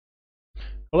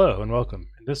Hello and welcome.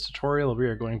 In this tutorial we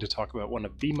are going to talk about one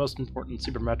of the most important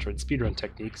Super Metroid speedrun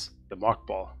techniques, the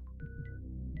Mockball.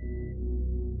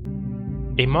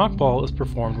 A Mockball is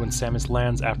performed when Samus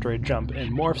lands after a jump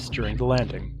and morphs during the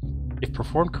landing. If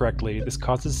performed correctly, this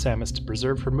causes Samus to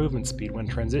preserve her movement speed when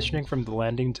transitioning from the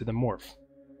landing to the morph.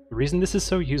 The reason this is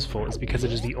so useful is because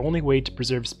it is the only way to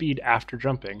preserve speed after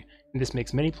jumping, and this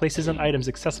makes many places and items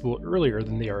accessible earlier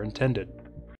than they are intended.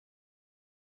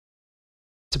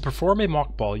 To perform a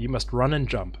Mockball, you must run and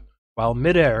jump. While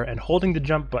mid-air and holding the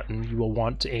jump button, you will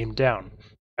want to aim down.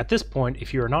 At this point,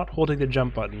 if you are not holding the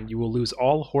jump button, you will lose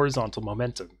all horizontal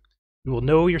momentum. You will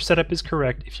know your setup is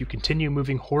correct if you continue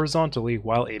moving horizontally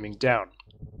while aiming down.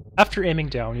 After aiming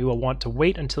down, you will want to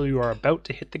wait until you are about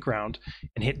to hit the ground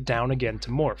and hit down again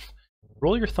to morph.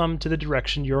 Roll your thumb to the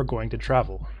direction you are going to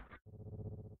travel.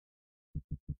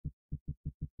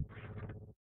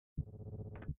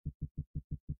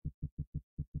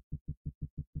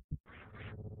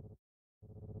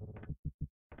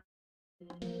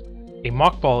 A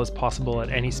Mockball is possible at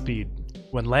any speed.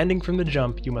 When landing from the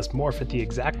jump, you must morph at the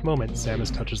exact moment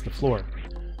Samus touches the floor.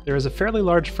 There is a fairly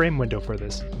large frame window for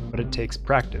this, but it takes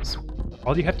practice.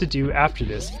 All you have to do after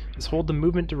this is hold the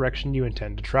movement direction you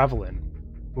intend to travel in.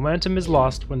 Momentum is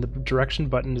lost when the direction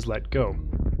button is let go.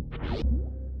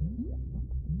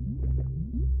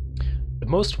 The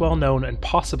most well-known and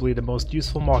possibly the most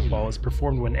useful Mockball is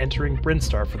performed when entering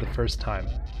Brinstar for the first time.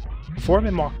 Perform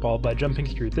a Mockball by jumping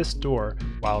through this door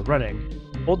while running,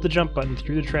 hold the jump button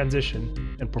through the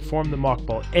transition, and perform the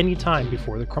Mockball any time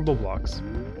before the crumble blocks.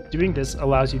 Doing this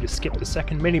allows you to skip the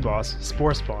second mini-boss,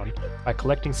 Spore Spawn, by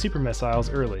collecting super missiles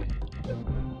early.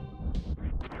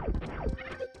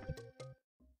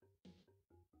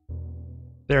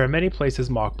 There are many places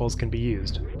Mockballs can be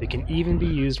used. They can even be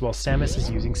used while Samus is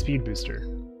using Speed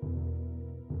Booster.